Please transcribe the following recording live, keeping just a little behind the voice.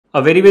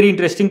A very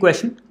interesting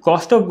question.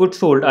 Cost of goods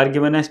sold are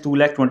given as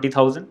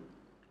 2,20,000.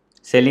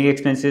 Selling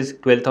expenses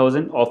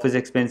 12,000. Office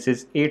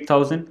expenses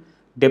 8,000.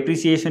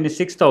 Depreciation is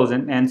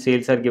 6,000 and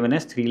sales are given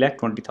as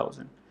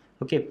 3,20,000.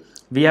 Okay,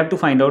 we have to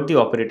find out the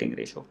operating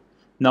ratio.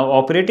 Now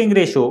operating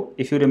ratio,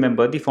 if you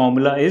remember, the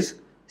formula is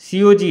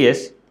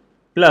COGS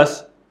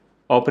plus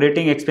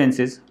operating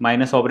expenses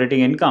minus operating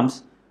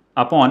incomes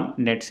upon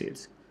net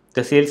sales.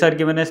 The sales are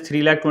given as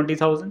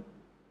 3,20,000.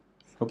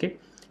 Okay,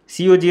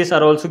 COGS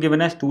are also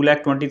given as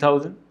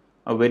 2,20,000.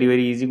 A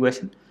very easy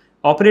question.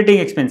 Operating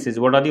expenses,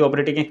 what are the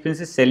operating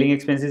expenses? Selling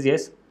expenses,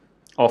 yes.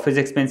 Office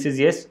expenses,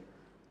 yes.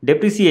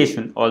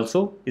 Depreciation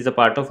also is a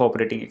part of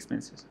operating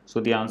expenses. So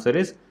the answer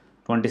is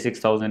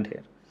 26,000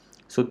 here.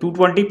 So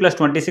 220 plus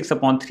 26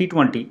 upon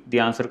 320, the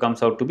answer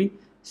comes out to be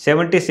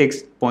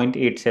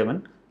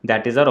 76.87.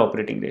 That is our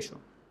operating ratio.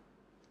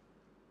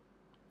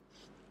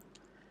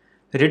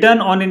 Return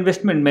on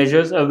investment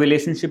measures a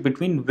relationship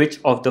between which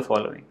of the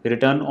following?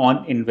 Return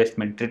on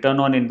investment. Return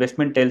on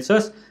investment tells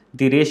us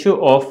the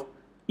ratio of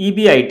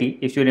EBIT,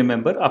 if you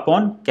remember,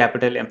 upon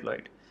capital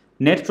employed.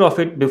 Net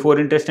profit before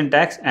interest and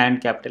tax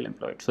and capital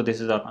employed. So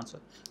this is our answer.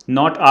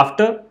 Not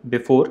after,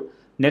 before.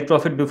 Net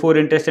profit before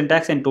interest and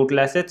tax and total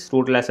assets.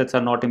 Total assets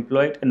are not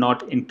employed,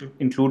 not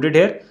included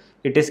here.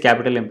 It is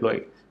capital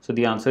employed. So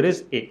the answer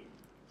is A.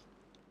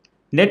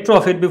 Net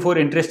profit before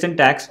interest and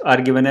tax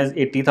are given as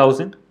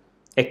 80,000.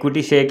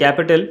 Equity share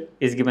capital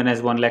is given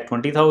as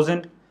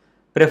 1,20,000.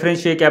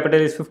 Preference share capital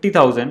is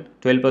 50,000.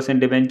 12%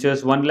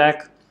 debentures 1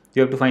 lakh.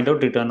 You have to find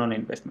out return on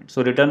investment.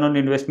 So return on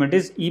investment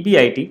is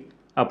EBIT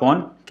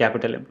upon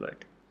capital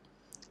employed.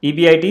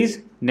 EBIT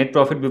is net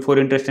profit before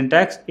interest and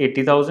tax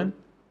 80,000.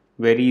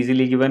 Very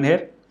easily given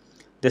here.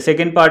 The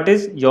second part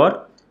is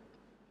your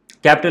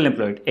capital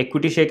employed.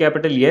 Equity share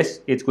capital, yes,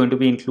 it's going to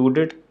be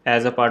included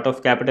as a part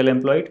of capital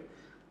employed.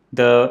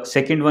 The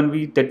second one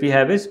that we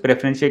have is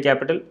preference share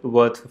capital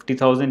worth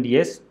 50,000.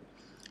 Yes.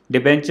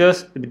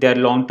 Debentures, they are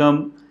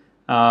long-term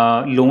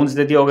loans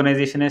that the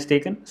organization has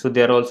taken. So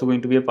they are also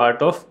going to be a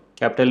part of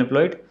capital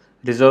employed.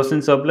 Reserves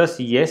and surplus,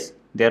 yes,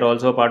 they are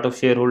also a part of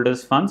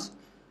shareholders' funds.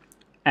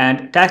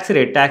 And tax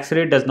rate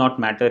does not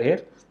matter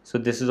here. So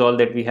this is all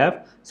that we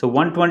have. So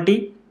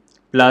 120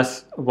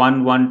 plus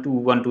 1, 1, 2,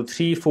 1, 2,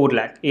 3, 4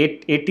 lakh,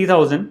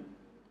 80,000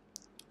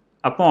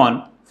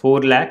 upon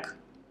 4 lakh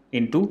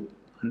into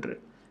 100.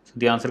 So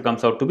the answer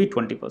comes out to be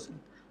 20%.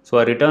 So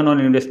our return on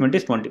investment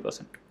is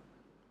 20%.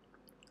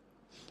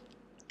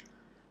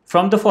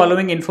 From the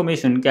following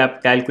information,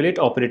 calculate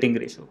operating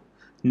ratio.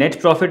 Net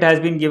profit has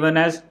been given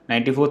as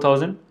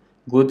 94,000.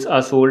 Goods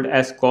are sold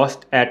as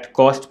at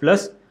cost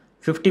plus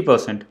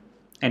 50%.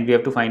 And we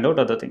have to find out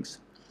other things.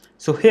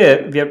 So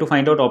here we have to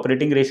find out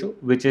operating ratio,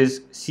 which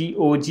is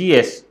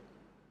COGS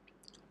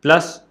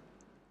plus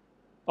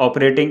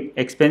operating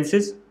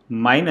expenses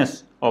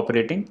minus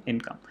operating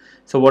income.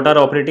 So what are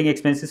operating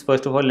expenses?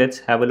 First of all, let's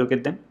have a look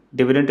at them.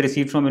 Dividend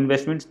received from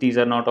investments, these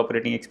are not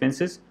operating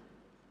expenses.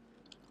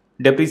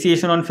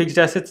 Depreciation on fixed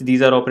assets,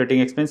 these are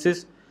operating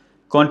expenses.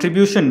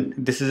 Contribution,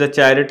 this is a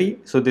charity,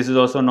 so this is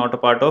also not a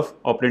part of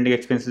operating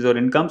expenses or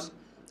incomes.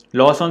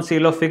 Loss on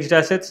sale of fixed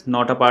assets,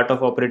 not a part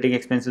of operating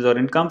expenses or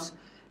incomes.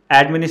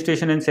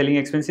 Administration and selling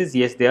expenses,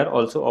 yes, they are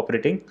also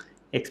operating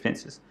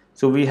expenses.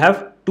 So we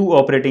have two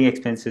operating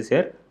expenses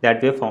here that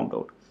we have found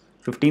out,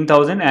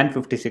 15,000 and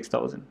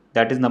 56,000.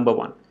 That is number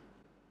one.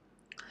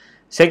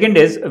 Second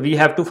is we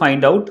have to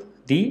find out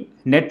the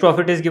net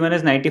profit is given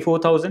as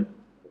 94,000.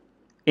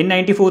 In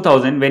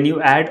 94,000, when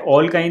you add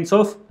all kinds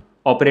of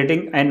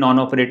operating and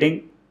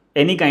non-operating,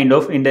 any kind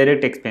of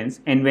indirect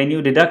expense, and when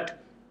you deduct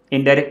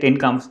indirect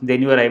incomes,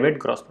 then you arrive at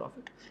gross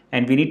profit.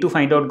 And we need to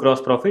find out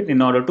gross profit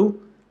in order to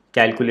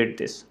calculate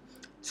this.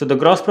 So the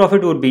gross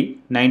profit would be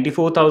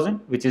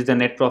 94,000, which is the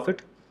net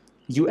profit.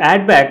 You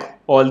add back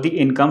all the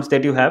incomes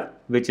that you have,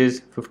 which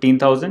is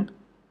 15,000.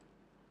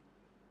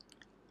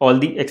 All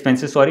the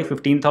expenses,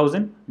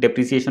 15,000,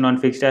 depreciation on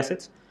fixed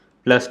assets,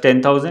 plus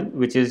 10,000,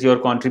 which is your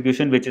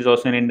contribution, which is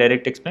also an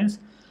indirect expense.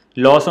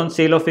 Loss on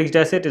sale of fixed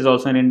asset is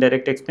also an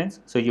indirect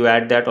expense. So you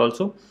add that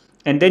also.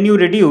 And then you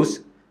reduce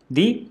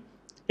the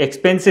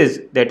expenses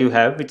that you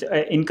have, which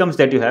incomes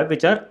that you have,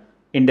 which are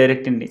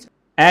indirect in nature.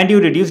 And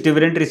you reduce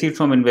dividend received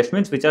from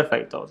investments, which are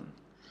 5,000.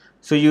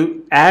 So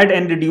you add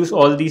and reduce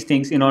all these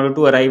things in order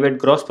to arrive at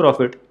gross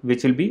profit,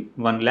 which will be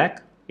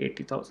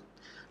 1,80,000.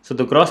 So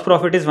the gross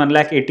profit is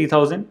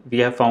 1,80,000. We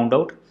have found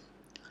out.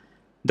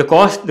 The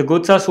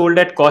goods are sold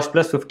at cost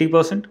plus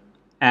 50%,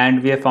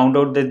 and we have found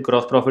out that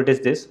gross profit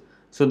is this.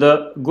 So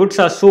the goods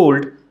are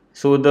sold,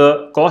 so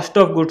the cost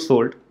of goods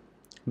sold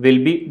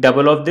will be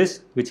double of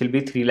this, which will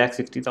be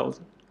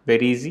 3,60,000.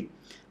 Very easy,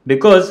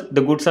 because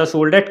the goods are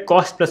sold at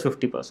cost plus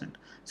 50%.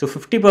 So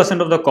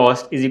 50% of the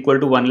cost is equal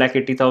to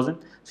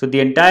 1,80,000. So the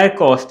entire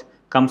cost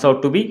comes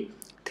out to be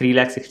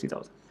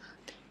 3,60,000.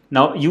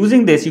 Now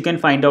using this, you can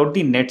find out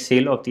the net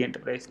sale of the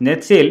enterprise.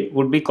 Net sale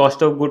would be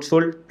cost of goods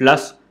sold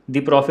plus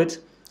the profits.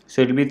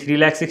 So it will be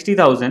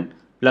 3,60,000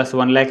 plus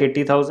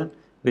 1,80,000,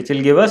 which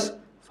will give us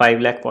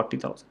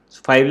 5,40,000.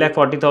 So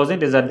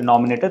 5,40,000 is our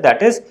denominator,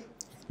 that is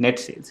net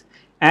sales.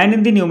 And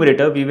in the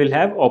numerator, we will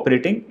have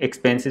operating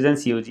expenses and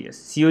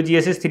COGS.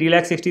 COGS is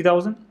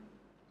 3,60,000.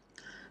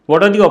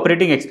 What are the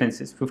operating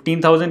expenses?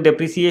 15,000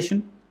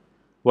 depreciation.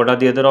 What are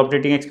the other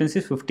operating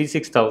expenses?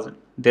 56,000.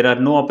 There are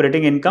no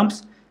operating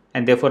incomes,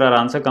 and therefore our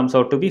answer comes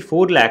out to be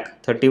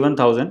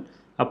 4,31,000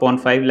 upon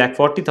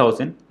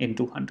 5,40,000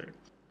 into 100.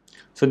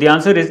 So the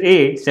answer is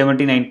A,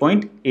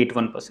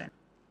 79.81%.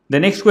 The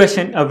next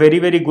question, a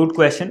very good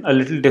question, a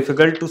little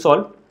difficult to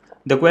solve.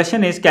 The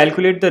question is,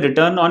 calculate the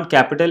return on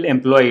capital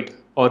employed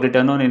or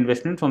return on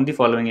investment from the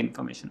following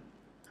information.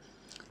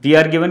 We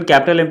are given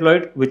capital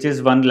employed, which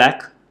is 1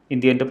 lakh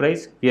in the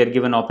enterprise. We are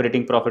given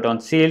operating profit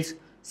on sales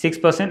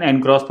 6%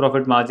 and gross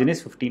profit margin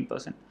is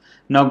 15%.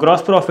 Now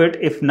gross profit,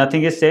 if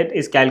nothing is said,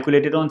 is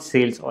calculated on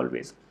sales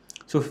always.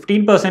 So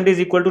 15% is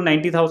equal to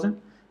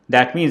 90,000.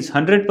 That means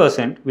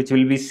 100%, which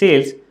will be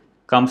sales,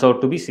 comes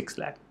out to be 6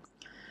 lakh.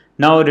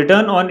 Now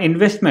return on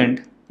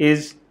investment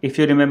is, if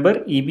you remember,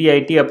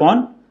 EBIT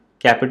upon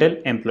capital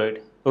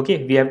employed.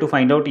 Okay, we have to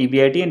find out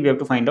EBIT and we have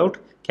to find out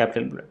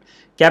capital employed.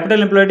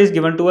 Capital employed is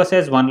given to us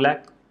as 1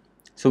 lakh.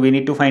 So we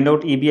need to find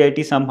out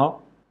EBIT somehow.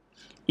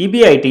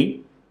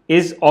 EBIT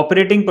is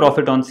operating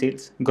profit on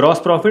sales. Gross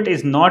profit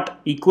is not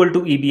equal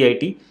to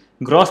EBIT.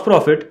 Gross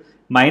profit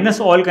minus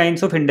all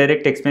kinds of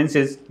indirect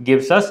expenses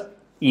gives us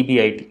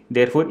EBIT.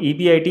 Therefore,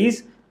 EBIT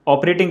is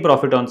operating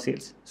profit on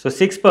sales. So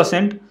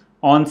 6%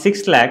 on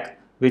 6 lakh,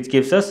 which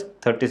gives us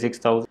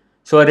 36,000.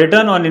 So a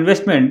return on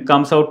investment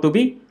comes out to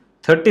be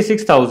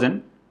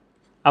 36,000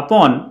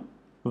 upon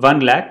 1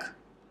 lakh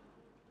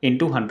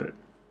into 100,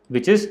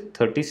 which is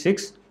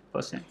 36%.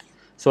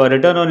 So a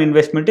return on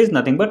investment is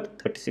nothing but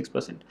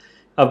 36%.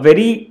 A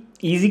very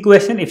easy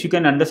question if you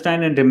can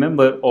understand and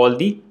remember all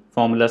the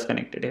formulas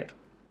connected here.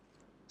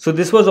 So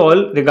this was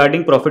all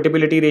regarding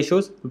profitability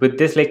ratios. With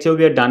this lecture,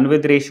 we are done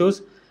with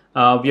ratios.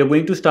 We are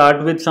going to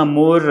start with some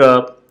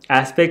more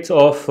aspects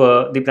of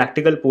the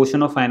practical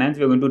portion of finance.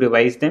 We are going to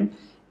revise them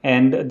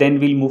and then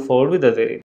we'll move forward with other areas.